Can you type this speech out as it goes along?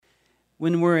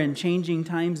when we're in changing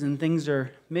times and things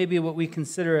are maybe what we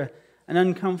consider an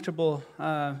uncomfortable,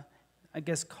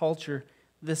 culture,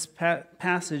 this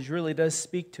passage really does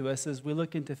speak to us as we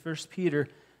look into 1 Peter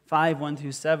 5, 1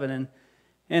 through 7.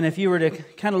 And if you were to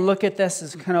kind of look at this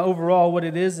as kind of overall what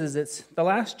it is it's the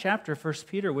last chapter of 1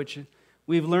 Peter, which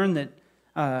we've learned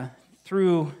that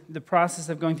through the process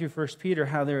of going through 1 Peter,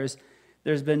 how there's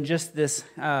been just this,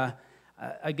 there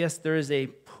is a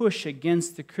push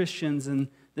against the Christians in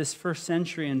this first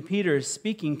century, and Peter is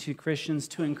speaking to Christians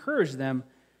to encourage them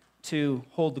to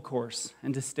hold the course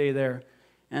and to stay there.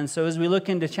 And so as we look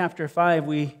into chapter 5,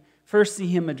 we first see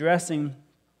him addressing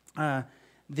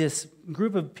this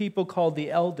group of people called the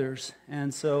elders.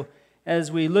 And so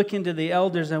as we look into the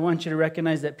elders, I want you to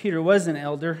recognize that Peter was an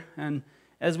elder. And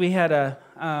as we had a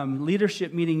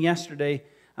leadership meeting yesterday,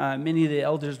 many of the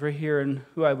elders were here, and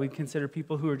who I would consider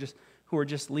people who were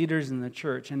just leaders in the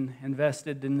church and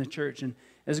invested in the church. And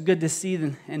it was good to see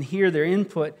them and hear their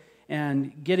input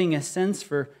and getting a sense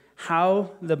for how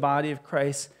the body of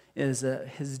Christ is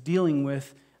dealing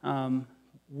with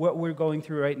what we're going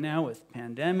through right now with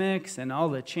pandemics and all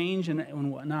the change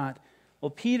and whatnot.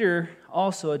 Well, Peter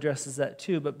also addresses that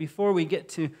too. But before we get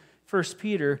to 1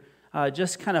 Peter,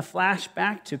 just kind of flash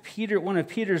back to Peter, one of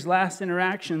Peter's last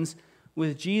interactions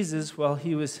with Jesus while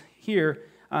he was here.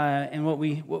 And what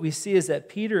we see is that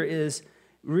Peter is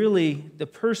really the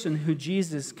person who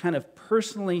Jesus kind of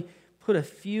personally put a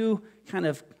few kind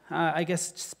of,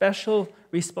 special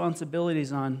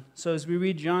responsibilities on. So as we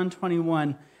read John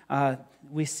 21,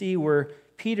 we see where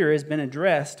Peter has been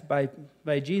addressed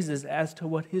by Jesus as to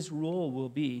what his role will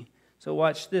be. So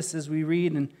watch this as we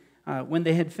read. And when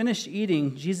they had finished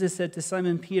eating, Jesus said to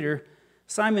Simon Peter,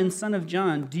 "Simon, son of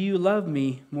John, do you love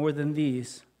me more than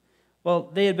these?"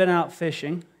 Well, they had been out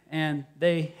fishing, and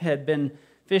they had been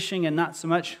fishing and not so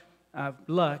much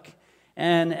luck.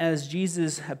 And as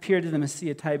Jesus appeared to them in the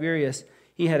Sea of Tiberias,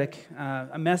 he had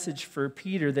a message for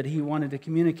Peter that he wanted to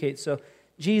communicate. So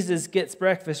Jesus gets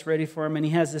breakfast ready for him, and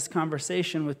he has this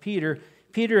conversation with Peter.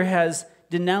 Peter has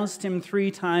denounced him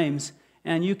 3 times,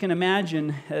 and you can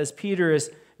imagine as Peter is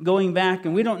going back,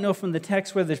 and we don't know from the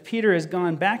text whether Peter has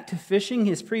gone back to fishing,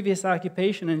 his previous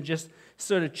occupation, and just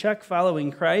sort of chuck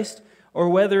following Christ, or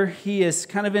whether he is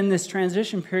kind of in this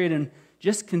transition period and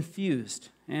just confused.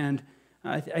 And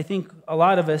I think a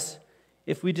lot of us,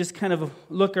 if we just kind of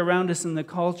look around us in the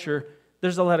culture,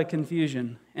 there's a lot of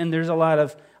confusion, and there's a lot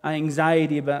of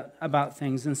anxiety about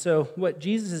things. And so what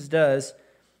Jesus does,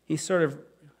 he sort of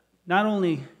not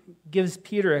only gives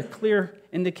Peter a clear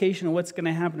indication of what's going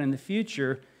to happen in the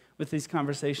future with these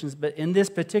conversations, but in this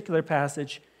particular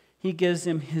passage, he gives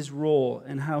him his role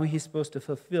and how he's supposed to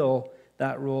fulfill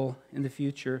that role in the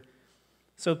future.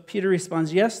 So Peter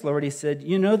responds, "Yes, Lord," he said,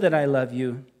 "you know that I love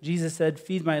you." Jesus said,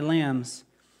 "Feed my lambs."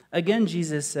 Again,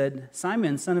 Jesus said,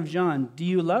 "Simon, son of John, do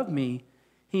you love me?"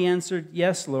 He answered,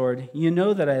 "Yes, Lord, you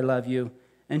know that I love you."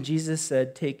 And Jesus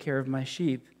said, "Take care of my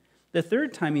sheep." The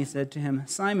third time he said to him,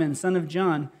 "Simon, son of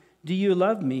John, do you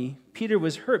love me?" Peter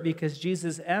was hurt because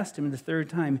Jesus asked him the third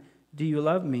time, "Do you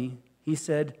love me?" He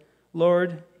said,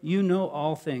 "Lord, you know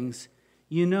all things.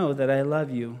 You know that I love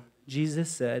you." Jesus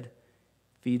said,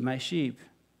 "Feed my sheep."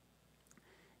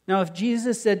 Now, if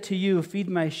Jesus said to you, "Feed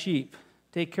my sheep,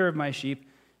 take care of my sheep,"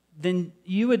 then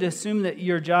you would assume that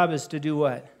your job is to do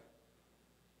what?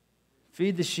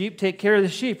 Feed the sheep, take care of the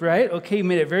sheep, right? Okay, he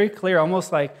made it very clear,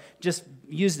 almost like just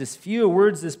used as few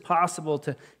words as possible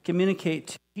to communicate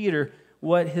to Peter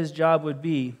what his job would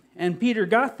be. And Peter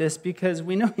got this because,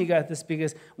 we know he got this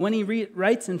because when he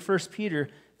writes in 1 Peter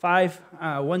 5,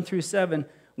 1 through 7,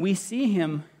 we see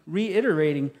him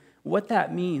reiterating what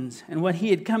that means and what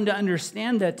he had come to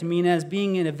understand that to mean as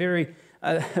being in a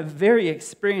very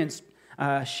experienced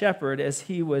shepherd, as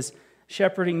he was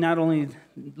shepherding not only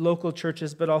local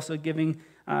churches, but also giving,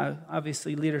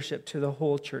 obviously, leadership to the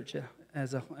whole church,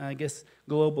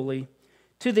 globally.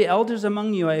 "To the elders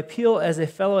among you, I appeal as a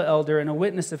fellow elder and a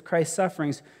witness of Christ's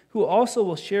sufferings, who also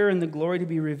will share in the glory to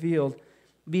be revealed.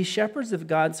 Be shepherds of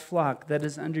God's flock that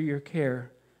is under your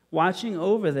care, watching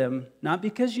over them, not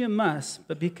because you must,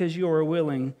 but because you are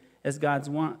willing, as God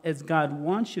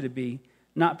wants you to be,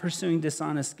 not pursuing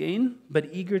dishonest gain, but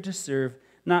eager to serve,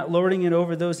 not lording it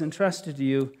over those entrusted to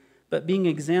you, but being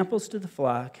examples to the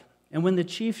flock. And when the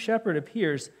chief shepherd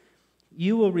appears,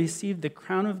 you will receive the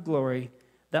crown of glory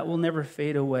that will never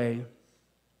fade away.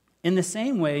 In the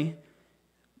same way,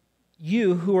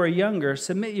 you who are younger,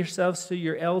 submit yourselves to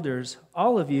your elders.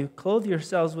 All of you, clothe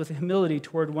yourselves with humility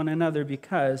toward one another,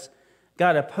 because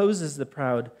God opposes the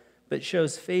proud, but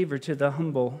shows favor to the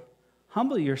humble.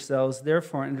 Humble yourselves,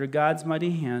 therefore, under God's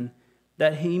mighty hand,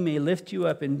 that he may lift you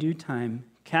up in due time.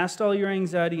 Cast all your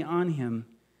anxiety on him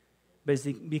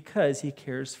because he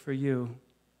cares for you.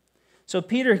 So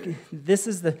Peter, this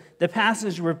is the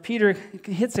passage where Peter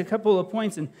hits a couple of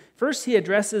points. And first he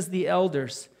addresses the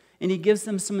elders and he gives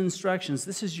them some instructions.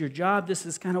 This is your job. This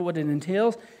is kind of what it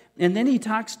entails. And then he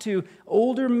talks to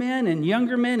older men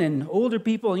and older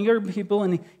people and younger people.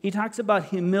 And he talks about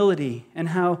humility and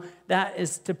how that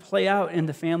is to play out in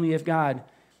the family of God.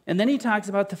 And then he talks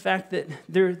about the fact that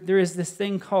there is this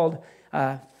thing called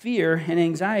fear and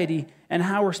anxiety and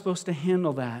how we're supposed to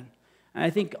handle that. And I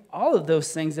think all of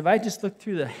those things, if I just look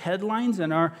through the headlines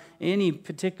in any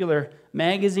particular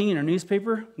magazine or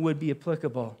newspaper, would be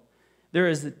applicable.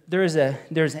 There's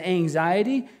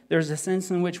anxiety. There's a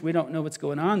sense in which we don't know what's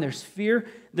going on. There's fear.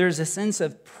 There's a sense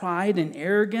of pride and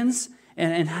arrogance,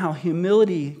 and how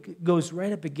humility goes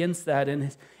right up against that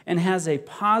and has a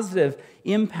positive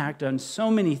impact on so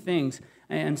many things.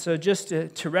 And so just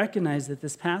to recognize that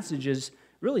this passage is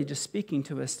really just speaking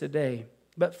to us today.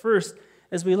 But first,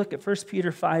 as we look at 1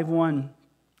 Peter 5:1,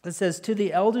 it says, "To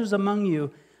the elders among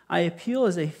you, I appeal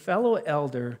as a fellow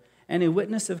elder and a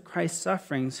witness of Christ's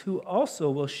sufferings, who also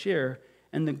will share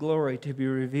in the glory to be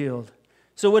revealed."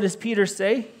 So what does Peter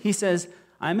say? He says,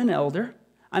 I'm an elder.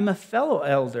 I'm a fellow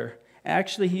elder.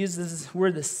 Actually, he uses this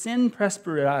word, the sin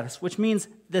presbyteros, which means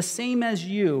the same as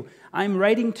you. I'm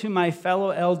writing to my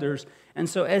fellow elders. And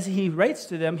so as he writes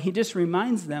to them, he just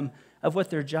reminds them of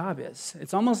what their job is.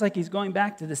 It's almost like he's going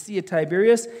back to the Sea of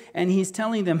Tiberias, and he's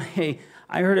telling them, hey,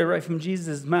 I heard it right from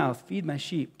Jesus' mouth, feed my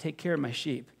sheep, take care of my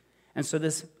sheep. And so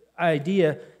this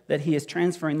idea that he is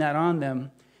transferring that on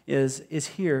them is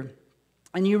here.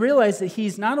 And you realize that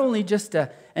he's not only just an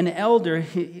elder,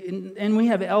 and we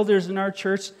have elders in our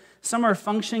church. Some are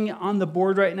functioning on the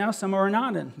board right now, some are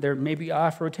not. And they're maybe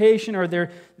off rotation, or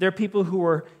they're people who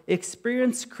are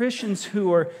experienced Christians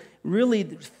who are really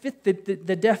fit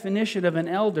the definition of an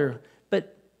elder.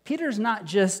 But Peter's not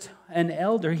just an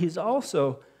elder, he's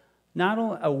also not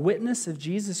only a witness of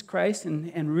Jesus Christ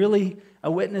and really a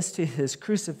witness to his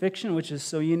crucifixion, which is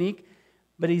so unique,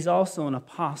 but he's also an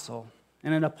apostle.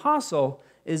 And an apostle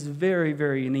is very,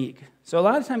 very unique. So a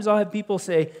lot of times I'll have people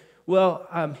say, well,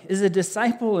 is a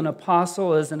disciple an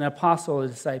apostle? Is an apostle a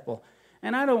disciple?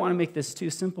 And I don't want to make this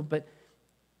too simple, but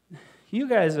you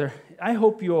guys I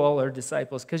hope you all are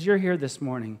disciples because you're here this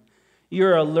morning.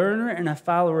 You're a learner and a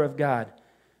follower of God.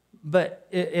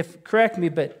 But correct me,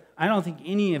 but I don't think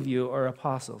any of you are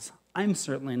apostles. I'm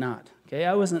certainly not. Okay,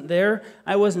 I wasn't there.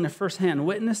 I wasn't a firsthand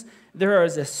witness. There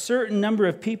is a certain number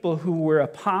of people who were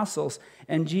apostles,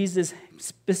 and Jesus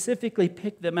specifically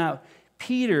picked them out.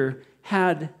 Peter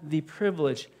had the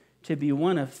privilege to be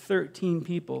one of 13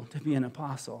 people to be an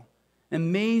apostle.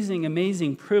 Amazing,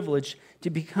 amazing privilege to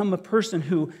become a person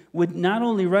who would not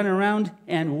only run around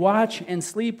and watch and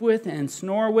sleep with and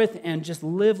snore with and just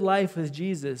live life with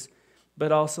Jesus,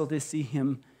 but also to see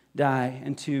him die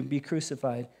and to be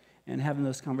crucified and having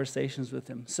those conversations with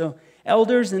him. So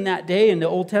elders in that day, in the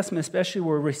Old Testament especially,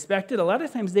 were respected. A lot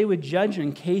of times they would judge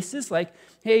in cases like,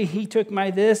 hey, he took my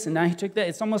this and now he took that.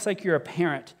 It's almost like you're a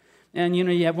parent. And,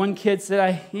 you have one kid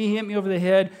said, he hit me over the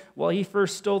head. Well, he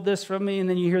first stole this from me, and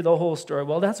then you hear the whole story.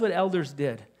 Well, that's what elders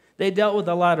did. They dealt with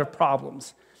a lot of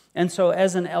problems. And so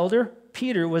as an elder,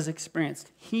 Peter was experienced.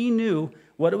 He knew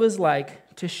what it was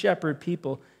like to shepherd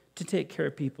people, to take care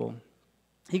of people.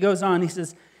 He goes on, he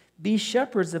says, be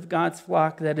shepherds of God's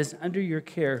flock that is under your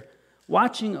care,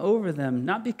 watching over them,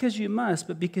 not because you must,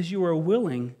 but because you are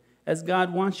willing, as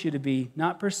God wants you to be,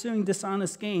 not pursuing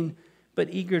dishonest gain,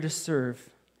 but eager to serve.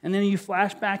 And then you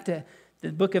flash back to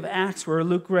the book of Acts where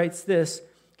Luke writes this,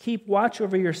 keep watch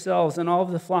over yourselves and all of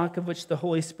the flock of which the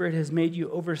Holy Spirit has made you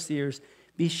overseers.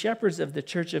 Be shepherds of the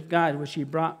church of God, which he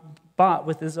bought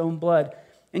with his own blood.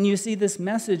 And you see this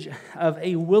message of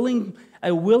a willing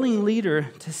leader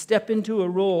to step into a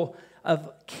role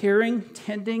of caring,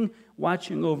 tending,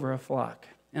 watching over a flock.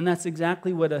 And that's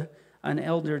exactly what an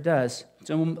elder does.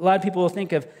 So a lot of people will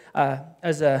think of,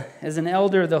 as an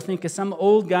elder, they'll think of some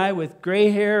old guy with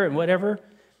gray hair and whatever.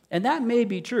 And that may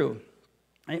be true.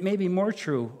 It may be more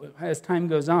true as time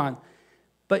goes on.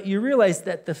 But you realize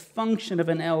that the function of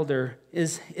an elder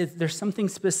is there's something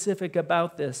specific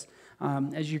about this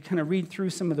as you kind of read through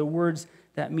some of the words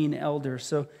that mean elder.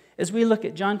 So as we look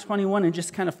at John 21 and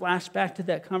just kind of flash back to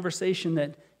that conversation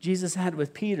that Jesus had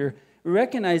with Peter, we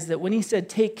recognize that when he said,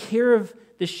 take care of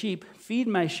the sheep, feed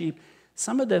my sheep,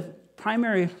 some of the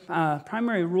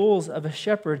primary roles of a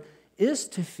shepherd is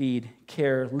to feed,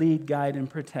 care, lead, guide, and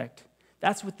protect.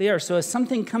 That's what they are. So as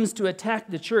something comes to attack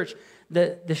the church,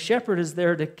 the shepherd is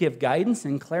there to give guidance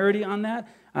and clarity on that.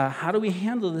 How do we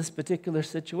handle this particular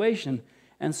situation?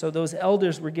 And so those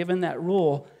elders were given that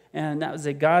role, and that was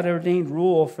a God-ordained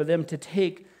rule for them to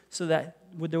take so that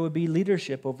there would be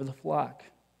leadership over the flock.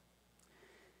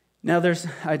 Now, there's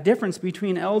a difference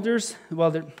between elders.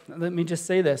 Well, let me just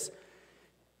say this.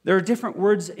 There are different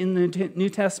words in the New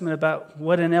Testament about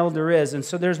what an elder is. And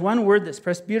so there's one word that's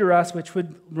presbyteros, which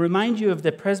would remind you of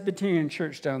the Presbyterian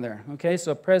church down there. Okay,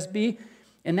 so presby.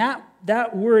 And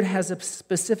that word has a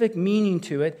specific meaning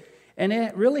to it. And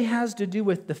it really has to do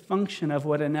with the function of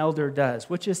what an elder does,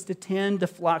 which is to tend the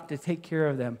flock, to take care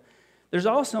of them. There's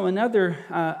also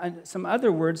some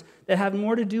other words that have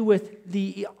more to do with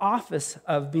the office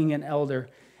of being an elder.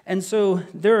 And so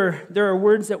there are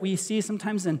words that we see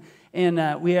sometimes,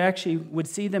 and we actually would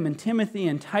see them in Timothy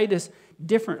and Titus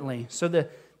differently. So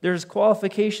there's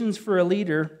qualifications for a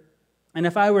leader, and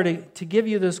if I were to give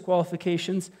you those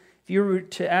qualifications, if you were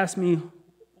to ask me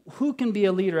who can be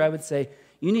a leader, I would say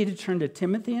you need to turn to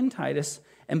Timothy and Titus,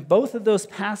 and both of those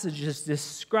passages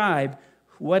describe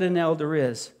what an elder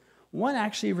is. One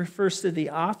actually refers to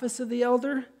the office of the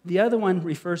elder. The other one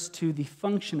refers to the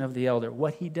function of the elder,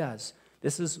 what he does.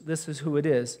 This is who it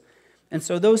is. And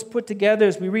so those put together,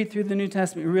 as we read through the New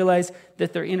Testament, we realize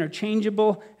that they're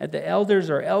interchangeable. The elders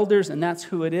are elders, and that's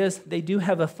who it is. They do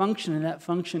have a function, and that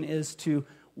function is to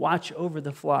watch over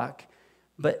the flock.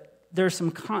 But there's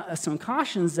some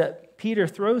cautions that Peter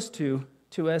throws to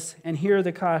us, and here are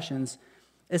the cautions.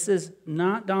 It says,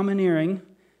 not domineering,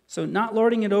 so not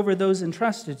lording it over those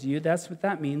entrusted to you, that's what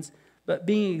that means, but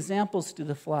being examples to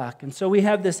the flock. And so we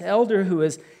have this elder who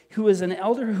is an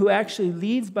elder who actually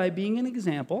leads by being an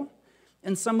example,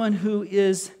 and someone who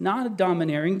is not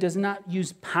domineering, does not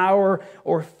use power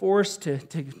or force to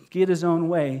get his own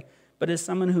way, but is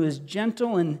someone who is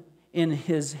gentle in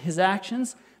his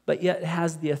actions, but yet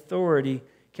has the authority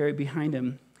carried behind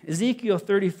him. Ezekiel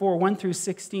 34, 1 through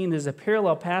 16 is a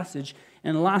parallel passage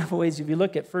in a lot of ways. If you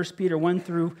look at 1 Peter 1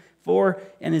 through 4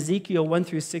 and Ezekiel 1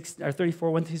 through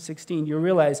 34, 1 through 16, you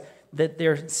realize that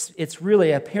it's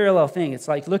really a parallel thing. It's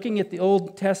like looking at the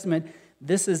Old Testament.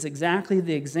 This is exactly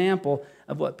the example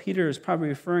of what Peter is probably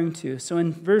referring to. So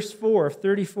in verse 4 of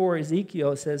 34,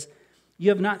 Ezekiel, it says, you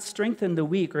have not strengthened the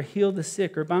weak or healed the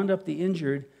sick or bound up the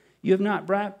injured. You have not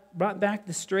brought back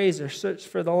the strays or searched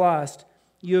for the lost.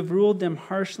 You have ruled them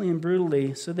harshly and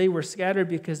brutally, so they were scattered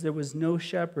because there was no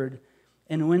shepherd.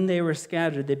 And when they were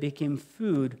scattered, they became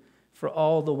food for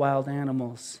all the wild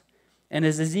animals. And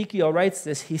as Ezekiel writes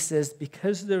this, he says,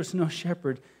 because there's no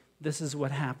shepherd, this is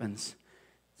what happens.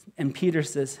 And Peter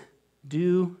says,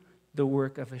 do the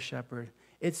work of a shepherd.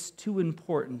 It's too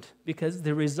important, because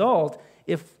the result,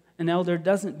 if an elder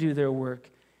doesn't do their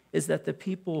work, is that the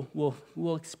people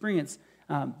will experience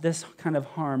this kind of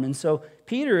harm. And so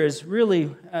Peter is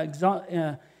really,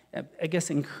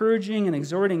 encouraging and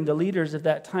exhorting the leaders of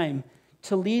that time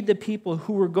to lead the people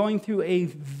who were going through a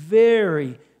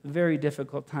very, very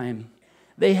difficult time.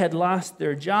 They had lost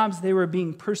their jobs. They were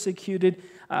being persecuted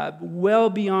well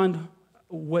beyond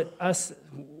what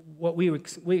we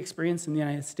experience in the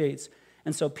United States.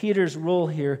 And so Peter's role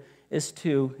here is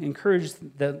to encourage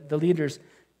the leaders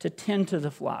to tend to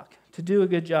the flock, to do a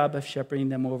good job of shepherding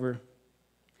them over.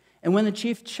 And when the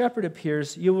chief shepherd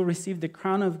appears, you will receive the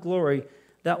crown of glory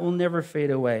that will never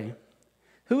fade away.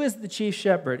 Who is the chief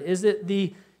shepherd? Is it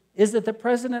the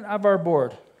president of our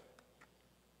board?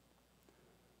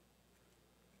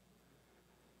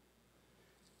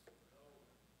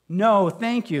 No,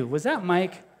 thank you. Was that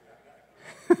Mike?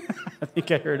 I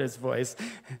think I heard his voice.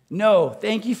 No,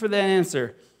 thank you for that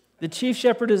answer. The chief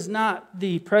shepherd is not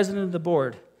the president of the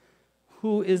board.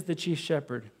 Who is the chief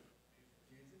shepherd?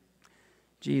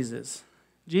 Jesus.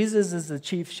 Jesus is the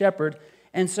chief shepherd.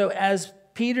 And so as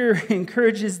Peter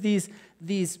encourages these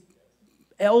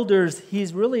elders,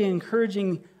 he's really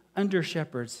encouraging under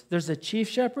shepherds. There's a chief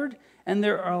shepherd, and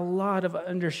there are a lot of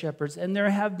under shepherds. And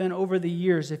there have been over the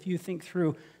years, if you think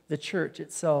through the church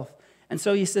itself. And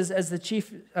so he says,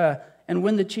 and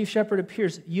when the chief shepherd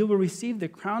appears, you will receive the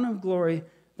crown of glory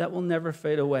that will never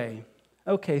fade away.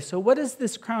 Okay, so what is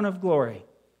this crown of glory?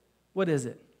 What is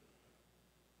it?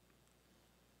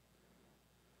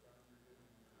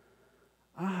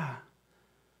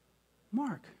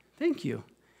 Mark, thank you.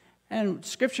 And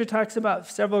Scripture talks about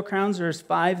several crowns. There's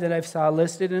 5 that I've saw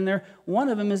listed in there. One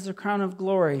of them is the crown of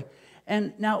glory.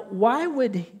 And now, why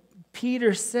would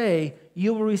Peter say,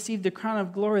 you will receive the crown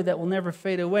of glory that will never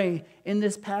fade away in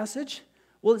this passage?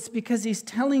 Well, it's because he's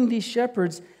telling these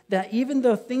shepherds that even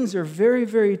though things are very,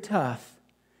 very tough,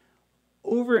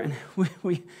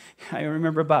 I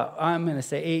remember I'm going to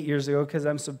say 8 years ago because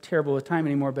I'm so terrible with time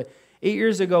anymore, but 8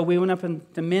 years ago, we went up in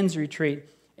the men's retreat,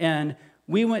 and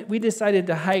we decided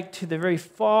to hike to the very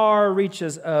far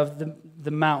reaches of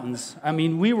the mountains. I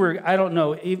mean, I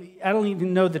don't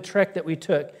even know the trek that we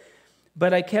took,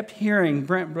 but I kept hearing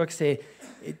Brent Brooks say,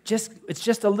 it's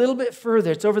just a little bit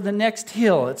further. It's over the next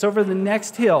hill. It's over the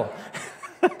next hill.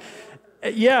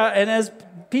 Yeah, and as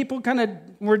people kind of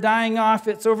were dying off,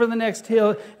 it's over the next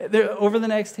hill. Over the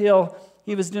next hill.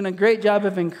 He was doing a great job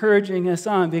of encouraging us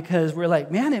on, because we're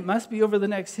like, man, it must be over the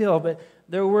next hill. But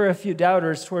there were a few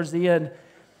doubters towards the end.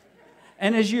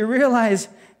 And as you realize,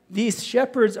 these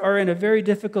shepherds are in a very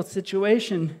difficult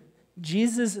situation.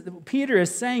 Peter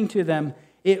is saying to them,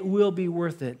 it will be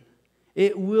worth it.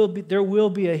 There will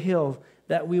be a hill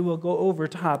that we will go over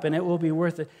top, and it will be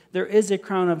worth it. There is a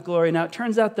crown of glory. Now, it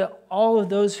turns out that all of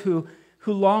those who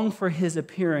long for his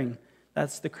appearing,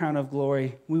 that's the crown of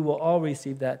glory. We will all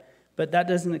receive that. But that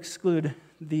doesn't exclude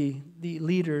the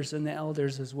leaders and the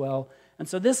elders as well. And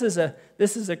so this is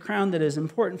a crown that is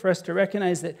important for us to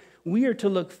recognize, that we are to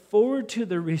look forward to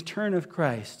the return of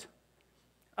Christ.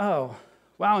 Oh,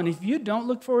 wow. And if you don't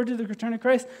look forward to the return of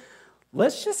Christ,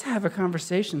 let's just have a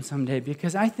conversation someday,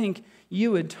 because I think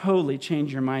you would totally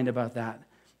change your mind about that.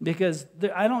 Because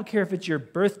I don't care if it's your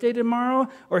birthday tomorrow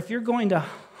or if you're going to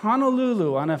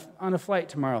Honolulu on a flight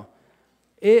tomorrow.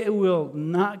 It will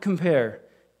not compare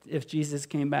if Jesus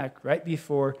came back right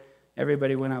before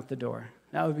everybody went out the door.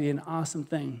 That would be an awesome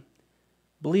thing.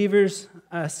 Believers,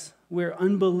 us, we're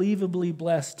unbelievably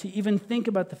blessed to even think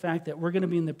about the fact that we're going to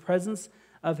be in the presence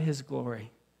of his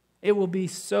glory. It will be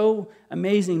so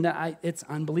amazing that it's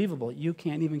unbelievable. You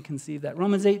can't even conceive that.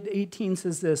 Romans 8:18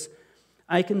 says this,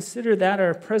 I consider that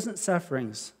our present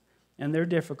sufferings, and they're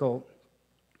difficult,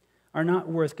 are not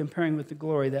worth comparing with the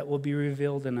glory that will be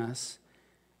revealed in us.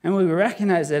 And when we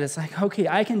recognize that, it's like, okay,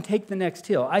 I can take the next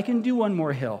hill. I can do one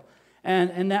more hill.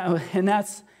 And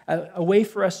that's a way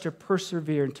for us to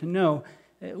persevere and to know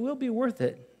it will be worth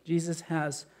it. Jesus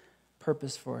has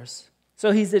purpose for us.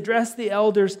 So he's addressed the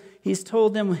elders. He's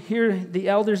told them, here, the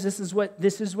elders, this is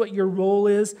what your role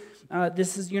is.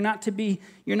 You're not to be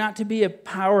a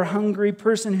power-hungry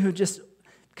person who just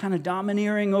kind of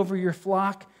domineering over your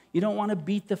flock. You don't want to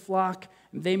beat the flock.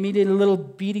 They need a little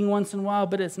beating once in a while,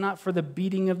 but it's not for the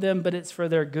beating of them, but it's for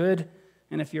their good.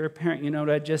 And if you're a parent, you know what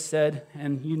I just said,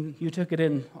 and you took it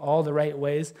in all the right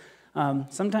ways.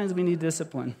 Sometimes we need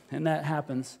discipline, and that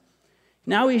happens.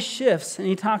 Now he shifts, and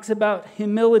he talks about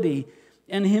humility.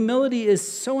 And humility is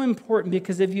so important,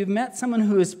 because if you've met someone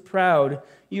who is proud,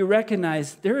 you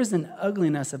recognize there is an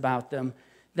ugliness about them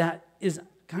that is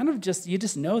kind of just, you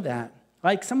just know that.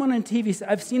 Like someone on TV,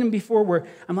 I've seen them before where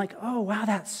I'm like, oh, wow,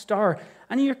 that star.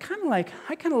 And you're kind of like,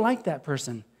 I kind of like that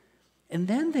person. And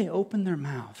then they open their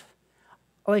mouth.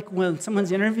 Like when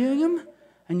someone's interviewing them,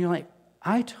 and you're like,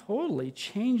 I totally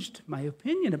changed my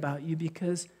opinion about you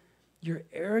because you're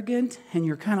arrogant and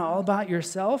you're kind of all about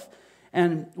yourself.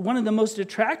 And one of the most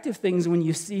attractive things when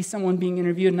you see someone being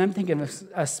interviewed, and I'm thinking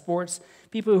of sports,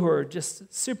 people who are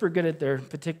just super good at their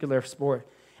particular sport,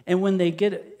 and when they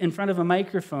get in front of a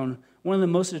microphone, one of the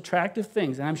most attractive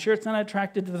things, and I'm sure it's not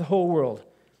attractive to the whole world,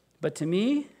 but to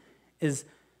me, is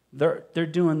they're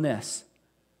doing this.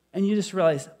 And you just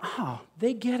realize, oh,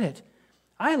 they get it.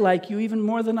 I like you even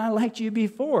more than I liked you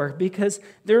before, because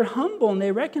they're humble and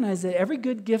they recognize that every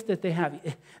good gift that they have,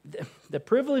 the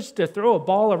privilege to throw a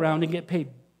ball around and get paid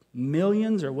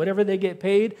millions or whatever they get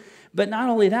paid, but not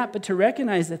only that, but to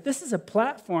recognize that this is a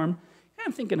platform.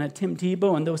 I'm thinking of Tim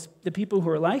Tebow and the people who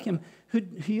are like him who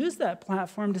use that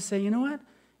platform to say, you know what,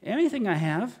 anything I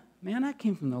have, man, that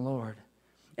came from the Lord.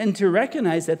 And to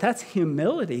recognize that that's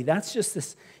humility. That's just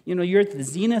this, you're at the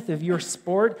zenith of your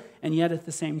sport, and yet at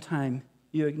the same time,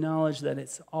 you acknowledge that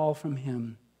it's all from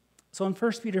him. So in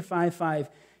 1 Peter 5:5,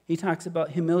 he talks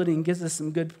about humility and gives us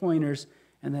some good pointers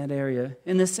in that area.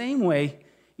 In the same way,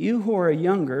 you who are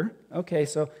younger, okay,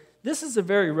 so this is a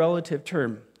very relative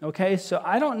term, okay? So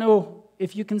I don't know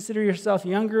if you consider yourself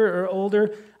younger or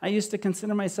older. I used to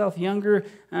consider myself younger.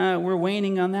 We're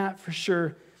waning on that for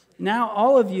sure. Now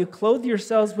all of you clothe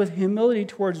yourselves with humility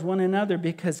towards one another,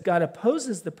 because God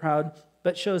opposes the proud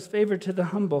but shows favor to the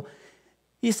humble.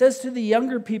 He says to the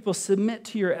younger people, submit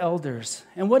to your elders.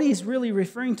 And what he's really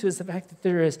referring to is the fact that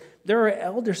there are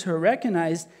elders who are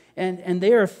recognized, and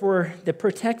they are for the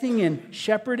protecting and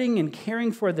shepherding and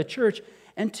caring for the church,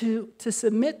 and to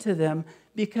submit to them,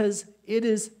 because it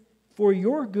is for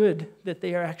your good that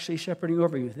they are actually shepherding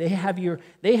over you. They have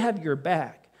your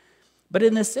back. But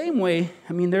in the same way,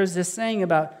 there's this saying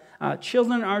about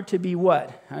children are to be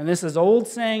what? And this is old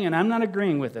saying, and I'm not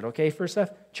agreeing with it, okay? First off,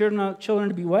 children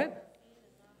to be what?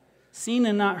 Seen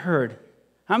and not heard.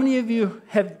 How many of you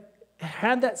have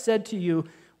had that said to you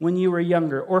when you were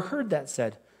younger, or heard that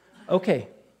said? Okay.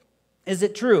 Is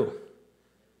it true?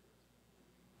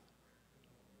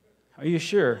 Are you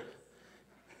sure?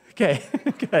 Okay,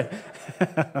 good.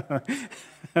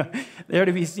 There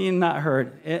to be seen, not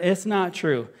heard. It's not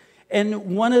true.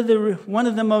 And one of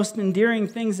the most endearing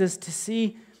things is to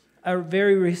see a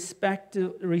very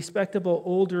respectable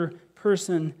older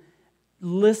person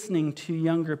listening to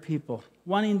younger people,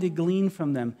 wanting to glean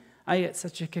from them. I get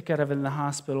such a kick out of it in the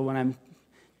hospital when I'm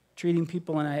treating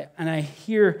people, and I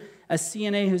hear a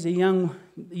CNA who's a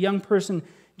young person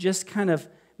just kind of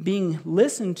being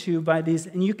listened to by these,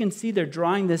 and you can see they're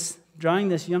drawing this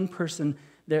young person.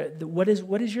 What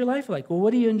is your life like? Well,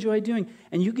 what do you enjoy doing?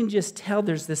 And you can just tell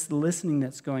there's this listening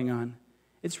that's going on.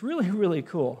 It's really, really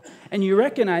cool. And you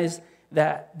recognize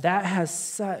that has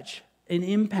such an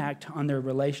impact on their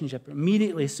relationship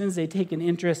immediately as soon as they take an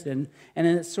interest in, and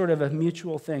it's sort of a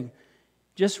mutual thing.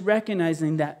 Just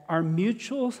recognizing that our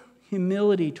mutual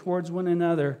humility towards one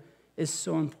another is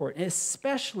so important,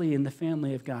 especially in the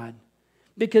family of God.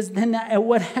 Because then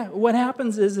what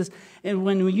happens is and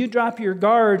when you drop your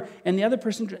guard and the other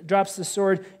person drops the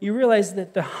sword, you realize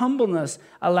that the humbleness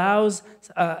allows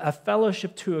a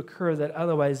fellowship to occur that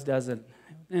otherwise doesn't.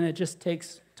 And it just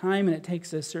takes time and it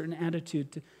takes a certain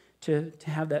attitude to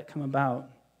have that come about.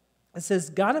 It says,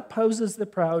 God opposes the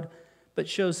proud, but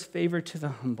shows favor to the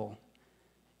humble.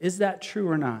 Is that true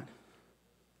or not?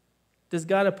 Does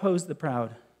God oppose the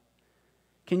proud?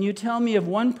 Can you tell me of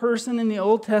one person in the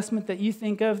Old Testament that you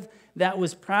think of that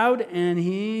was proud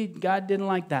and God didn't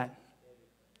like that?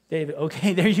 David.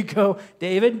 Okay, there you go.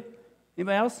 David?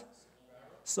 Anybody else?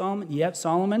 Solomon? Yep,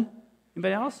 Solomon.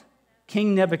 Anybody else?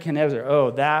 King Nebuchadnezzar. Oh,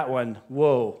 that one.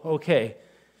 Whoa. Okay.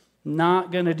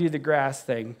 Not going to do the grass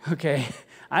thing. Okay.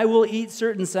 I will eat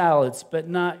certain salads, but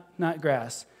not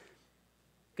grass.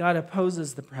 God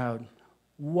opposes the proud.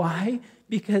 Why?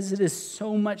 Because it is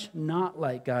so much not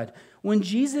like God. When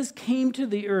Jesus came to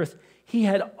the earth, he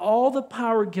had all the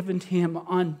power given to him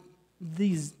on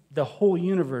the whole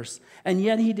universe. And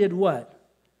yet he did what?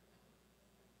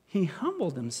 He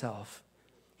humbled himself.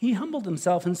 He humbled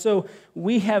himself. And so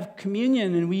we have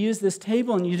communion and we use this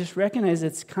table and you just recognize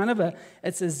it's kind of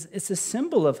it's a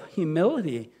symbol of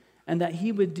humility. And that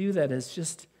he would do that is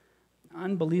just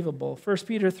unbelievable. 1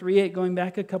 Peter 3:8, going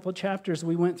back a couple chapters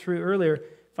we went through earlier.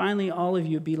 Finally, all of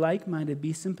you, be like-minded,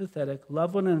 be sympathetic,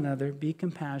 love one another, be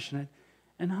compassionate,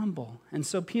 and humble. And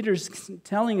so Peter's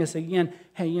telling us again,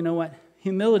 hey, you know what?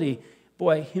 Humility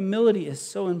is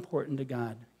so important to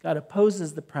God. God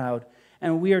opposes the proud,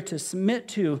 and we are to submit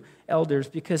to elders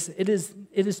because it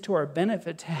is to our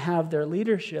benefit to have their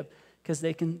leadership because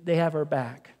they have our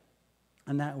back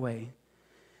in that way.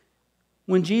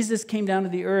 When Jesus came down to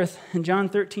the earth in John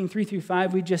 13,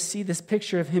 3-5, we just see this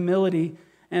picture of humility.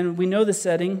 And we know the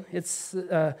setting. It's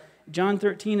John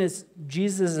 13 is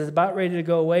Jesus is about ready to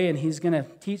go away, and he's going to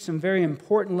teach some very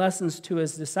important lessons to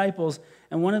his disciples.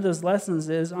 And one of those lessons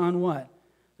is on what?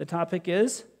 The topic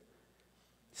is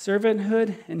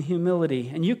servanthood and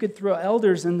humility. And you could throw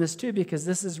elders in this too, because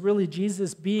this is really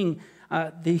Jesus being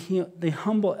the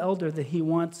humble elder that he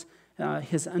wants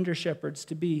his under-shepherds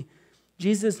to be.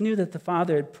 Jesus knew that the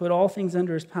Father had put all things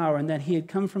under his power and that he had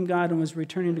come from God and was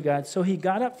returning to God. So he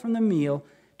got up from the meal,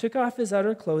 took off his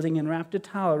outer clothing, and wrapped a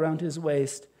towel around his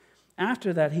waist.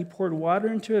 After that, he poured water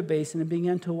into a basin and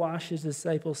began to wash his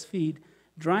disciples' feet,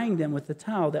 drying them with the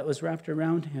towel that was wrapped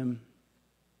around him.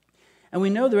 And we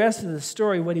know the rest of the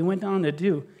story, what he went on to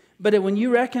do. But when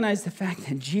you recognize the fact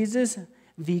that Jesus,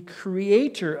 the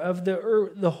creator of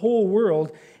the whole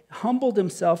world, humbled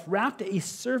himself, wrapped a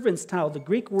servant's towel. The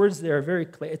Greek words there are very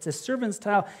clear. It's a servant's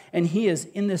towel, and he is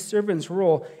in this servant's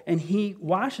role, and he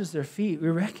washes their feet. We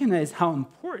recognize how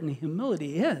important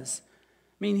humility is.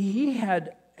 I mean, he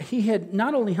had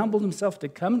not only humbled himself to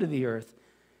come to the earth,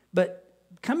 but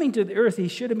coming to the earth, he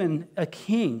should have been a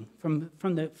king from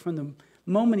the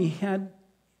moment he had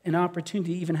an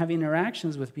opportunity to even have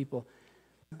interactions with people.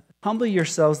 Humble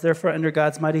yourselves, therefore, under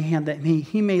God's mighty hand, that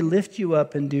he may lift you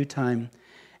up in due time.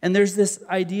 And there's this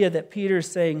idea that Peter's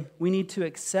saying we need to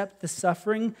accept the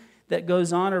suffering that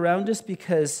goes on around us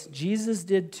because Jesus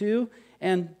did too.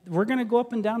 And we're going to go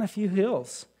up and down a few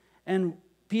hills. And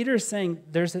Peter's saying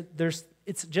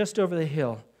it's just over the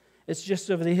hill. It's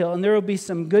just over the hill. And there will be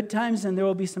some good times and there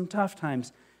will be some tough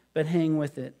times, but hang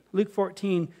with it. Luke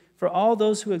 14, for all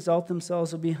those who exalt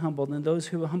themselves will be humbled, and those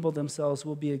who humble themselves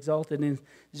will be exalted. And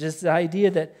it's just the idea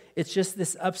that it's just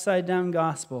this upside down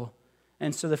gospel.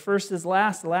 And so the first is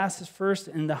last, the last is first,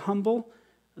 and the humble,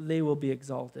 they will be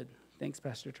exalted. Thanks,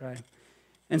 Pastor Tri.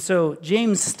 And so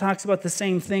James talks about the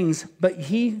same things, but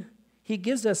he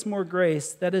gives us more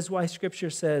grace. That is why Scripture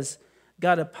says,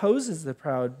 God opposes the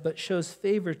proud, but shows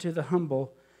favor to the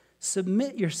humble.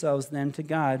 Submit yourselves then to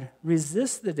God.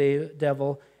 Resist the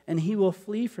devil, and he will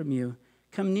flee from you.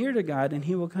 Come near to God, and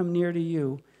he will come near to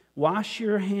you. Wash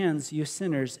your hands, you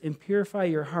sinners, and purify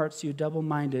your hearts, you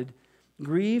double-minded.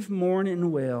 Grieve, mourn,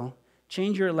 and wail.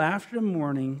 Change your laughter to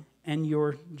mourning and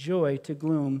your joy to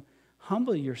gloom.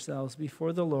 Humble yourselves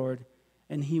before the Lord,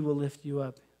 and he will lift you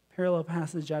up. Parallel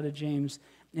passage out of James.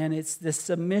 And it's this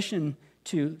submission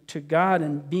to God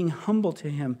and being humble to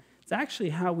him. It's actually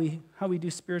how we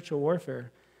do spiritual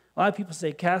warfare. A lot of people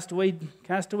say, cast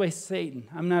away Satan.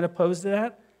 I'm not opposed to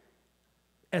that.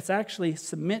 It's actually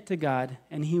submit to God,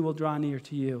 and he will draw near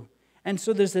to you. And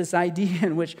so there's this idea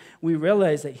in which we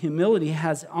realize that humility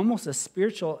has almost a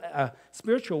spiritual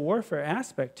warfare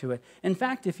aspect to it. In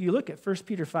fact, if you look at 1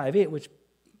 Peter 5:8, which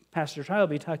Pastor Ty will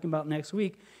be talking about next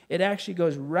week, it actually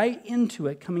goes right into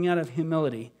it coming out of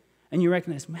humility. And you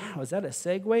recognize, wow, is that a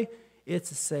segue?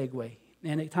 It's a segue.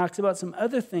 And it talks about some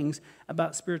other things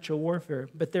about spiritual warfare,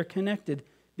 but they're connected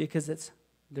because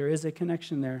there is a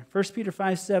connection there. 1 Peter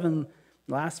 5:7,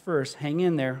 last verse, hang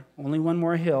in there, only one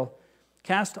more hill.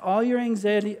 Cast all your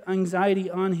anxiety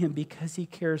on him because he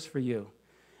cares for you.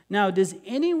 Now, does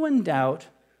anyone doubt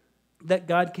that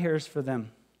God cares for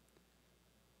them?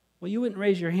 Well, you wouldn't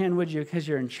raise your hand, would you, because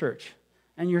you're in church?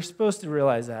 And you're supposed to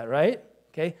realize that, right?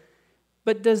 Okay.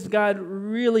 But does God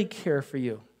really care for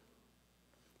you?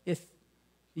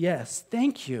 Yes,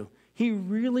 thank you. He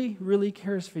really, really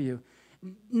cares for you.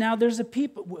 Now,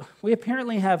 we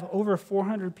apparently have over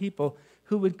 400 people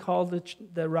who would call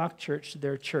the Rock Church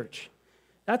their church.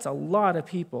 That's a lot of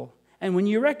people. And when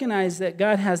you recognize that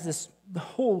God has the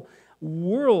whole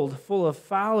world full of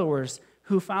followers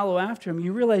who follow after him,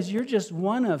 you realize you're just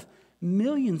one of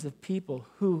millions of people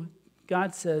who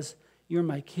God says, you're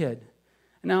my kid.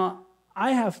 Now,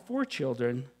 I have 4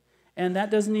 children, and that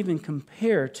doesn't even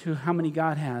compare to how many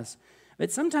God has.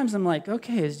 But sometimes I'm like,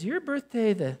 okay, is your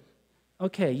birthday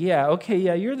okay,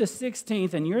 you're the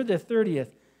 16th and you're the 30th.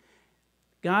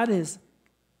 God is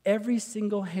every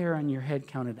single hair on your head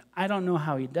counted. I don't know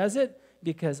how he does it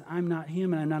because I'm not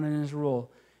him and I'm not in his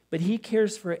role. But he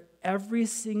cares for every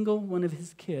single one of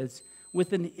his kids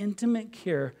with an intimate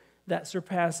care that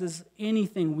surpasses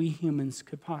anything we humans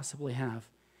could possibly have.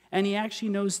 And he actually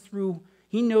knows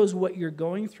what you're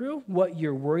going through, what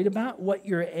you're worried about, what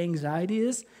your anxiety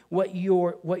is, what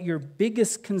your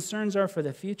biggest concerns are for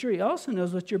the future. He also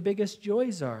knows what your biggest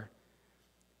joys are.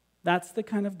 That's the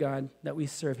kind of God that we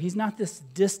serve. He's not this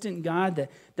distant God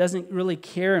that doesn't really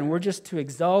care and we're just to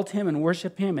exalt him and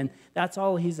worship him and that's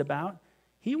all he's about.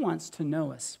 He wants to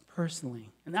know us personally.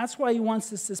 And that's why he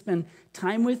wants us to spend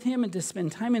time with him and to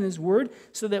spend time in his word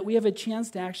so that we have a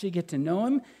chance to actually get to know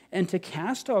him and to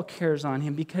cast all cares on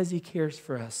him because he cares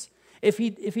for us. If he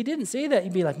didn't say that,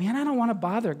 you'd be like, man, I don't want to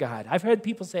bother God. I've heard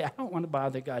people say, I don't want to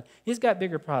bother God. He's got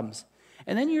bigger problems.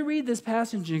 And then you read this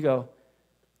passage and you go,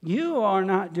 you are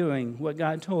not doing what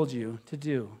God told you to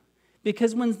do.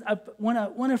 Because when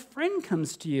a friend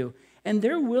comes to you and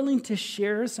they're willing to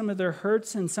share some of their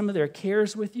hurts and some of their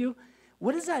cares with you,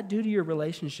 what does that do to your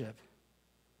relationship?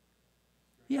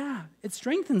 Yeah, it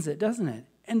strengthens it, doesn't it?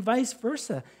 And vice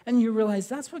versa. And you realize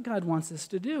that's what God wants us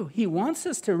to do. He wants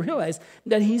us to realize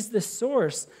that he's the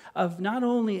source of not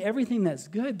only everything that's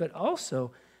good, but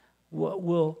also what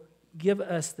will give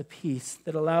us the peace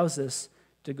that allows us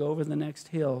to go over the next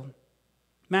hill.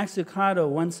 Max Lucado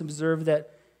once observed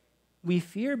that we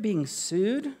fear being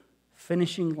sued,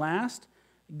 finishing last,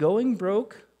 going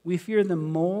broke. We fear the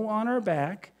mole on our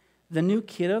back, the new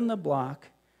kid on the block,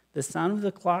 the sound of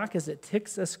the clock as it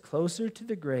ticks us closer to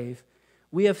the grave.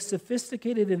 We have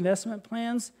sophisticated investment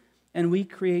plans, and we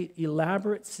create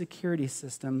elaborate security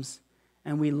systems,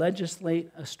 and we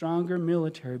legislate a stronger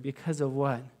military because of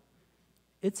what?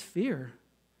 It's fear.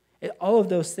 All of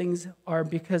those things are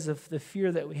because of the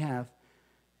fear that we have.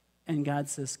 And God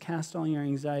says, cast all your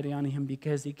anxiety on him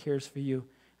because he cares for you.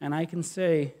 And I can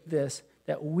say this,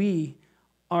 that we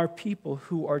are people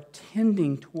who are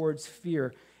tending towards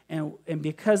fear. And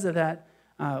because of that,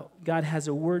 God has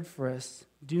a word for us.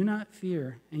 Do not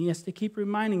fear. And he has to keep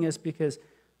reminding us because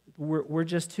we're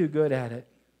just too good at it.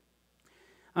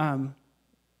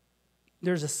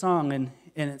 There's a song, and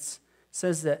it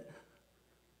says that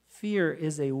fear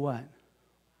is a what?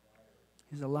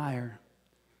 He's a liar.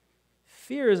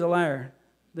 Fear is a liar.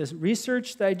 This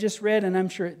research that I just read, and I'm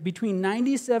sure between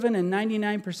 97 and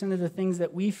 99% of the things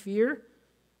that we fear,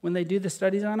 when they do the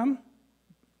studies on them,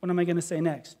 what am I going to say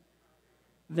next?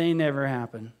 They never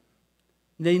happen.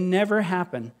 They never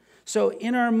happen. So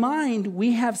in our mind,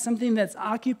 we have something that's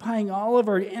occupying all of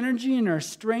our energy and our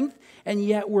strength, and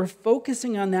yet we're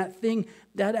focusing on that thing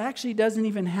that actually doesn't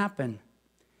even happen.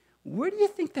 Where do you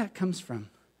think that comes from?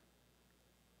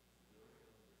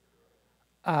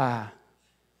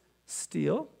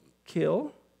 Steal,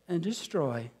 kill, and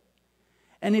destroy.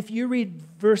 And if you read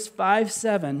verse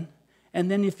 5:7, and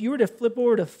then if you were to flip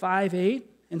over to 5:8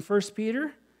 in 1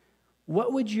 Peter,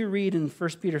 what would you read in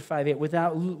 1 Peter 5:8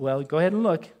 without, well, go ahead and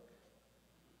look.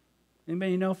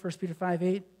 Anybody know 1 Peter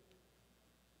 5:8?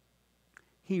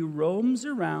 He roams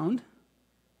around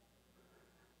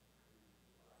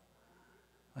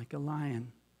like a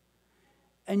lion.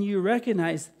 And you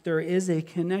recognize there is a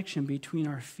connection between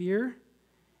our fear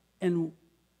and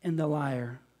the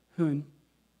liar who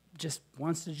just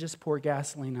wants to just pour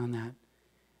gasoline on that.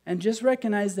 And just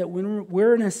recognize that when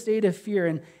we're in a state of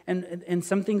fear, and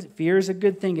some things, fear is a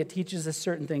good thing, it teaches us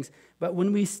certain things. But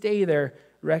when we stay there,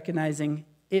 recognizing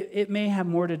it may have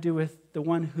more to do with the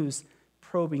one who's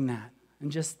probing that.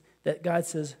 And just that God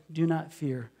says, do not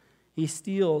fear. He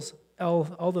steals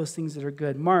all those things that are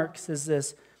good. Mark says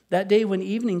this, that day when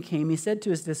evening came, he said to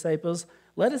his disciples,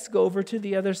 let us go over to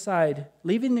the other side.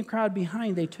 Leaving the crowd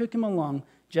behind, they took him along,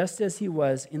 just as he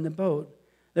was in the boat.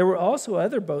 There were also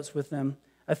other boats with them.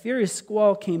 A furious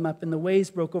squall came up, and the waves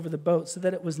broke over the boat so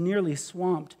that it was nearly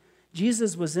swamped.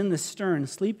 Jesus was in the stern,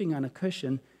 sleeping on a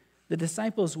cushion. The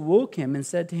disciples woke him and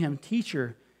said to him,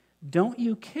 Teacher, don't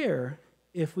you care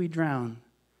if we drown?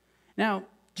 Now,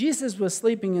 Jesus was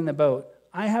sleeping in the boat.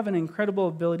 I have an incredible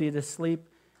ability to sleep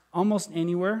almost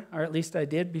anywhere, or at least I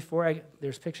did before.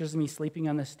 There's pictures of me sleeping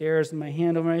on the stairs and my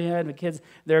hand over my head. My kids,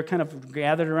 they're kind of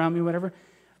gathered around me, whatever.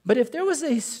 But if there was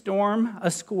a storm,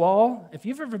 a squall, if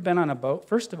you've ever been on a boat,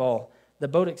 first of all, the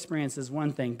boat experience is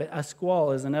one thing, but a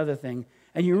squall is another thing.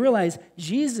 And you realize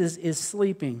Jesus is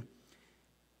sleeping.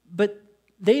 But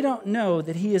they don't know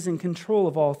that he is in control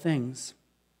of all things.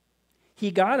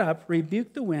 He got up,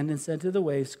 rebuked the wind, and said to the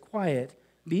waves, Quiet,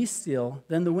 be still.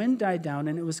 Then the wind died down,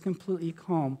 and it was completely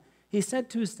calm. He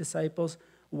said to his disciples,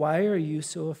 Why are you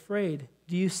so afraid?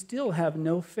 Do you still have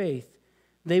no faith?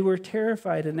 They were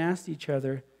terrified and asked each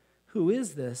other, Who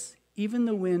is this? Even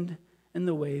the wind and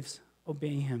the waves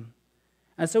obey him.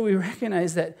 And so we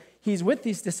recognize that he's with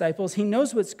these disciples. He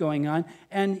knows what's going on,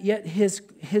 and yet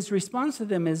his response to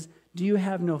them is, Do you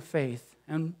have no faith?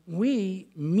 And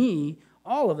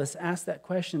all of us ask that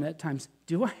question at times.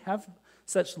 Do I have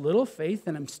such little faith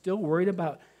and I'm still worried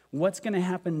about what's going to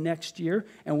happen next year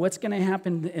and what's going to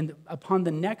happen upon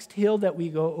the next hill that we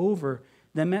go over,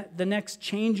 the next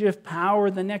change of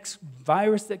power, the next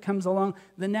virus that comes along,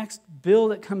 the next bill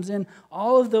that comes in?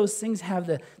 All of those things have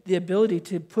the ability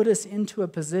to put us into a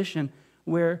position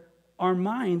where our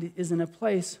mind is in a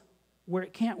place where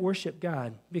it can't worship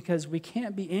God, because we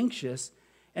can't be anxious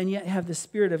and yet have the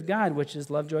Spirit of God, which is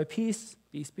love, joy, peace,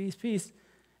 peace, peace, peace.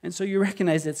 And so you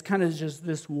recognize it's kind of just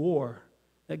this war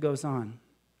that goes on.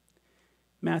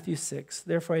 Matthew 6,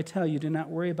 Therefore I tell you, do not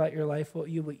worry about your life, what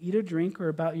you will eat or drink, or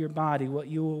about your body, what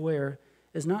you will wear.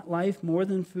 Is not life more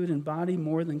than food, and body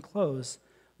more than clothes?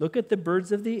 Look at the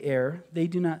birds of the air. They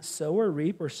do not sow or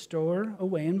reap or store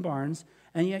away in barns,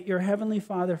 and yet your heavenly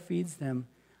Father feeds them.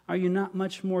 Are you not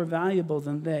much more valuable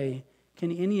than they? Can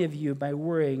any of you, by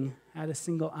worrying, add a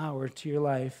single hour to your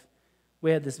life?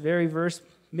 We had this very verse.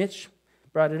 Mitch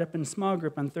brought it up in small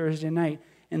group on Thursday night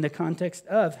in the context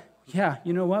of, yeah,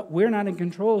 you know what? We're not in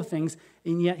control of things,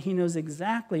 and yet he knows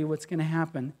exactly what's going to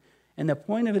happen. And the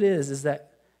point of it is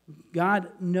that God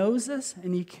knows us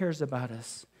and he cares about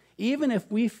us. Even if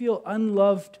we feel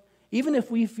unloved, even if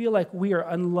we feel like we are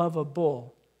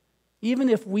unlovable, even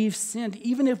if we've sinned,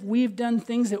 even if we've done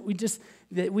things that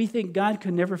we think God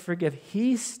could never forgive,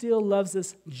 he still loves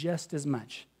us just as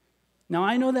much. Now,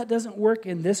 I know that doesn't work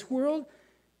in this world,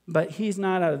 but he's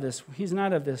not of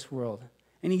this world.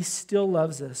 And he still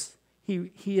loves us.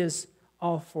 He is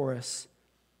all for us.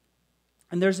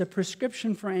 And there's a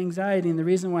prescription for anxiety, and the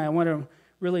reason why I want to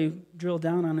really drill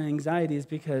down on anxiety is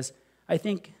because I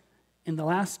think in the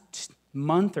last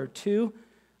month or two,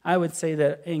 I would say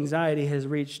that anxiety has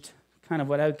reached kind of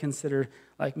what I would consider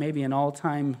like maybe an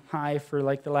all-time high for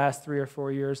like the last 3 or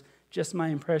 4 years, just my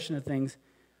impression of things.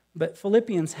 But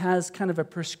Philippians has kind of a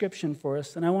prescription for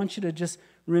us, and I want you to just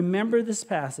remember this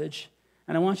passage,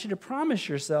 and I want you to promise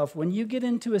yourself when you get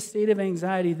into a state of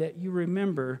anxiety that you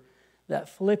remember that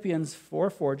Philippians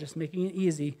 4:4, just making it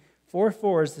easy,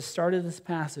 4:4 is the start of this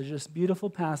passage, this beautiful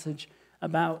passage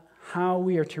about how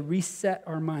we are to reset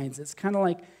our minds. It's kind of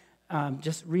like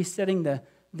just resetting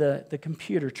the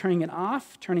computer, turning it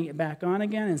off, turning it back on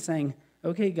again, and saying,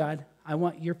 okay, God, I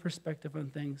want your perspective on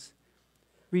things.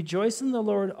 Rejoice in the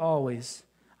Lord always.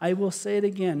 I will say it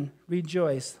again,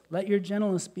 rejoice. Let your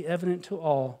gentleness be evident to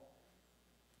all.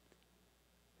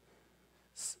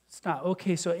 Stop.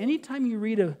 Okay, so anytime you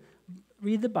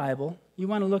read the Bible, you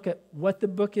want to look at what the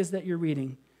book is that you're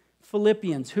reading.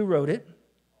 Philippians, who wrote it?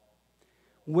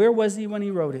 Where was he when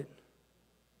he wrote it?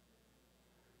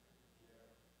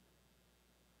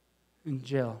 In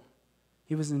jail.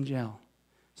 He was in jail.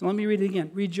 So let me read it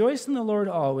again. Rejoice in the Lord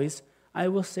always. I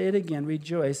will say it again.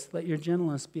 Rejoice. Let your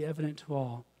gentleness be evident to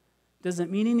all. Does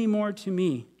it mean any more to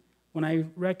me when I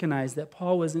recognize that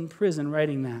Paul was in prison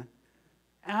writing that?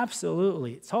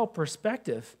 Absolutely. It's all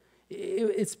perspective.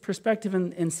 It's perspective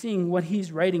in seeing what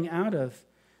he's writing out of.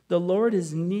 The Lord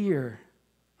is near.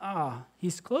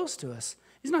 He's close to us.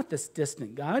 He's not this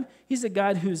distant God. He's a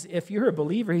God who's, if you're a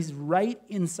believer, he's right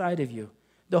inside of you.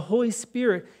 The Holy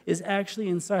Spirit is actually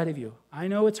inside of you. I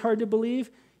know it's hard to believe.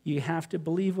 You have to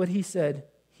believe what he said.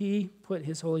 He put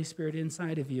his Holy Spirit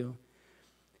inside of you.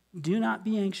 Do not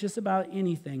be anxious about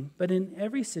anything, but in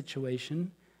every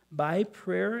situation, by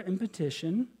prayer and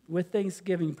petition, with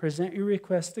thanksgiving, present your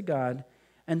requests to God,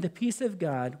 and the peace of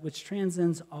God, which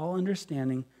transcends all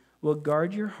understanding, will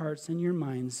guard your hearts and your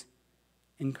minds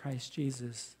in Christ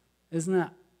Jesus. Isn't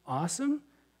that awesome?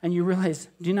 And you realize,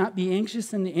 do not be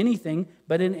anxious in anything,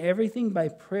 but in everything by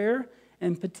prayer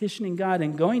and petitioning God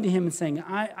and going to him and saying,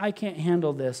 I can't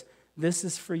handle this. This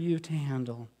is for you to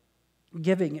handle.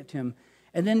 Giving it to him.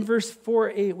 And then verse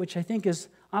 4:8, which I think is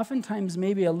oftentimes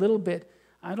maybe a little bit,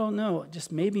 I don't know, just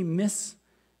maybe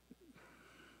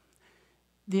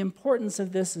the importance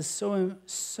of this is so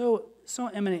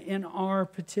eminent in our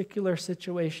particular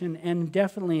situation, and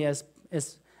definitely as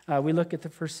we look at the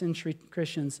first century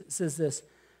Christians. It says this: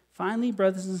 finally,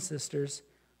 brothers and sisters,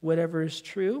 whatever is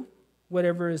true,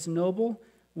 whatever is noble,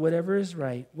 whatever is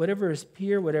right, whatever is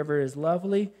pure, whatever is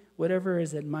lovely, whatever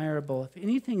is admirable, if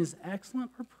anything is excellent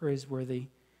or praiseworthy,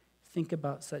 think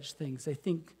about such things. I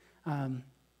think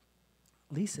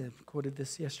Lisa quoted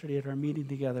this yesterday at our meeting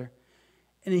together.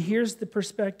 And here's the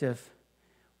perspective.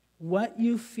 What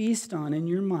you feast on in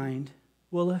your mind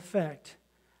will affect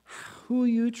who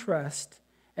you trust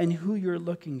and who you're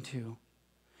looking to.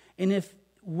 And if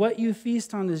what you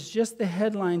feast on is just the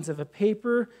headlines of a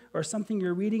paper or something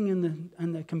you're reading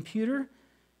on the computer,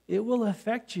 it will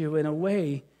affect you in a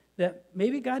way that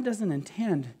maybe God doesn't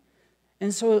intend.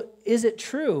 And so, is it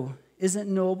true? Is it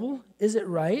noble? Is it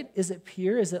right? Is it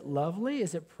pure? Is it lovely?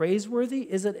 Is it praiseworthy?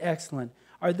 Is it excellent?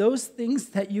 Are those things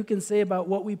that you can say about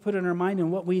what we put in our mind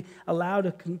and what we allow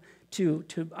to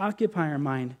occupy our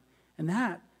mind? And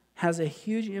that has a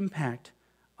huge impact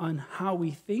on how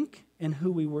we think and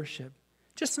who we worship.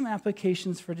 Just some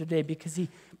applications for today, because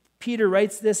Peter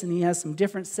writes this and he has some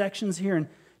different sections here. And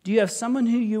do you have someone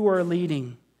who you are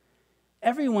leading?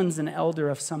 Everyone's an elder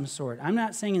of some sort. I'm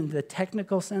not saying in the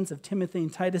technical sense of Timothy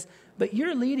and Titus, but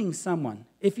you're leading someone.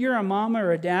 If you're a mama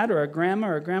or a dad or a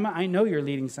grandma, I know you're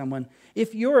leading someone.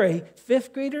 If you're a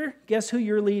fifth grader, guess who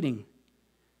you're leading?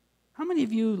 How many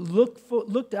of you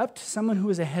looked up to someone who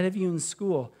was ahead of you in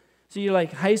school? So you're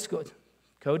like, high school,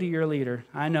 Cody, you're a leader.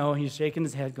 I know, he's shaking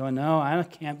his head going, no, I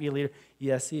can't be a leader.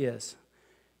 Yes, he is.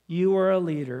 You are a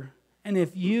leader. And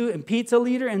Pete's a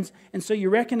leader, and so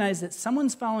you recognize that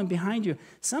someone's following behind you.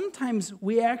 Sometimes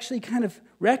we actually kind of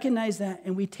recognize that,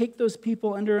 and we take those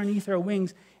people underneath our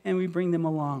wings, and we bring them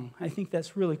along. I think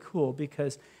that's really cool,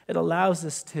 because it allows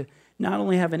us to not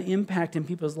only have an impact in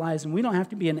people's lives, and we don't have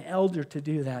to be an elder to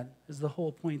do that, is the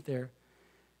whole point there.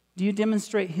 Do you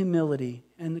demonstrate humility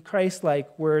and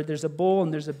Christ-like, where there's a bowl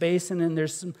and there's a basin and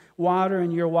there's some water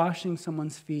and you're washing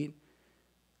someone's feet?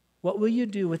 What will you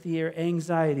do with your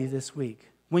anxiety this week?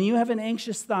 When you have an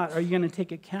anxious thought, are you going to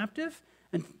take it captive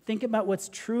and think about what's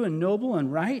true and noble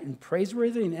and right and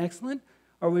praiseworthy and excellent?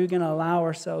 Or are we going to allow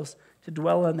ourselves to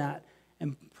dwell on that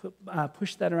and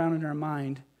push that around in our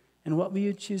mind? And what will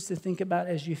you choose to think about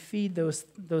as you feed those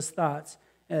thoughts,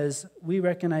 as we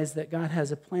recognize that God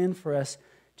has a plan for us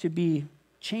to be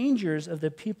changers of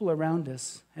the people around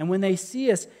us? And when they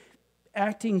see us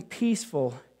acting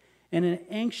peaceful in an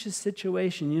anxious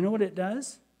situation, you know what it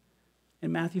does?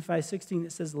 In Matthew 5:16,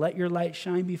 it says, let your light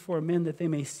shine before men that they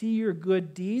may see your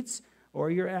good deeds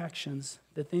or your actions,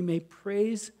 that they may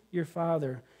praise your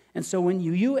Father. And so when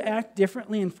you act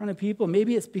differently in front of people,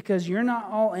 maybe it's because you're not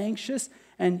all anxious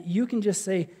and you can just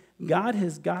say, God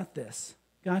has got this.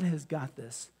 God has got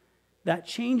this. That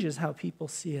changes how people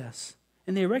see us.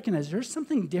 And they recognize there's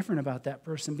something different about that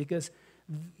person, because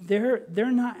they're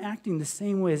not acting the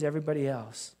same way as everybody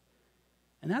else.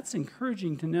 And that's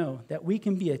encouraging to know that we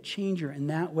can be a changer in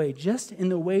that way, just in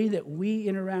the way that we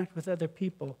interact with other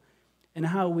people and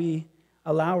how we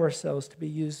allow ourselves to be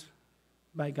used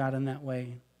by God in that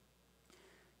way.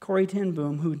 Corrie ten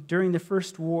Boom, who during the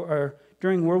first war, or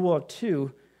during World War II,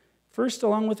 first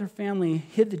along with her family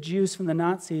hid the Jews from the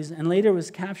Nazis, and later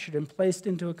was captured and placed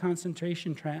into a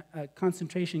concentration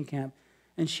camp.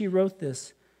 And she wrote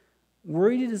this: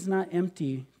 "Worry does not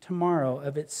empty tomorrow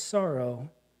of its sorrow;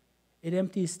 it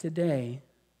empties today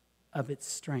of its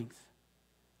strength."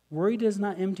 Worry does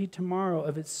not empty tomorrow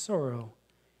of its sorrow;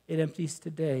 it empties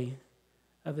today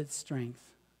of its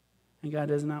strength. And God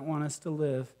does not want us to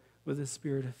live with a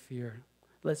spirit of fear.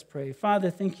 Let's pray. Father,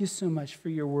 thank you so much for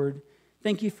your word.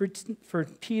 Thank you for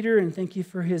Peter, and thank you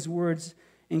for his words,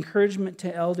 encouragement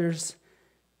to elders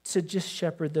to just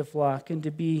shepherd the flock and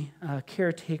to be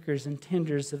caretakers and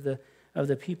tenders of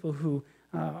the people who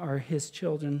are his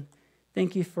children.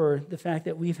 Thank you for the fact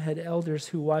that we've had elders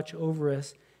who watch over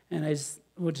us, and I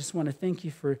just want to thank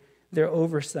you for their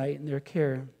oversight and their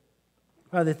care.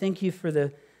 Father, thank you for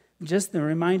the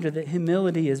reminder that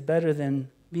humility is better than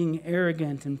being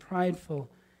arrogant and prideful.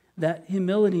 That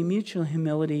humility, mutual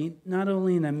humility, not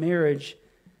only in a marriage,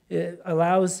 it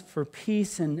allows for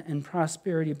peace and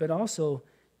prosperity, but also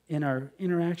in our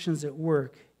interactions at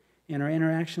work, in our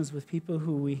interactions with people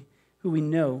who we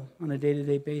know on a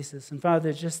day-to-day basis. And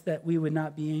Father, just that we would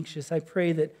not be anxious. I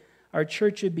pray that our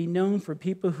church would be known for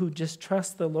people who just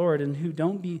trust the Lord and who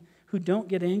don't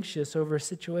get anxious over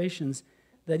situations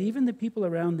that even the people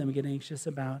around them get anxious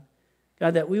about.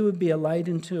 God, that we would be a light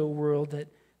into a world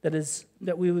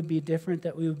that we would be different,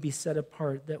 that we would be set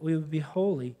apart, that we would be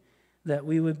holy, that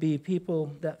we would be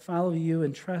people that follow you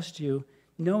and trust you,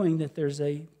 knowing that there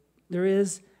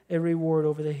is a reward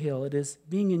over the hill. It is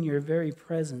being in your very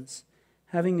presence,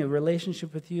 having a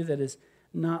relationship with you that is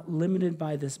not limited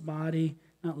by this body,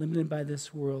 not limited by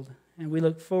this world. And we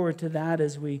look forward to that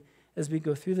as we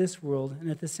go through this world.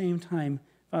 And at the same time,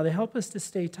 Father, help us to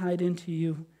stay tied into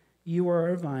you. You are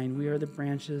our vine. We are the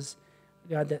branches.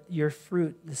 God, that your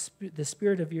fruit, the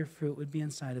spirit of your fruit would be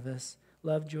inside of us.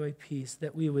 Love, joy, peace,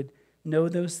 that we would know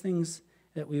those things,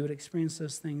 that we would experience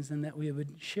those things, and that we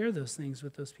would share those things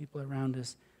with those people around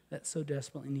us that so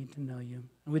desperately need to know you.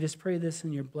 And we just pray this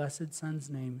in your blessed Son's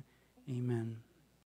name. Amen.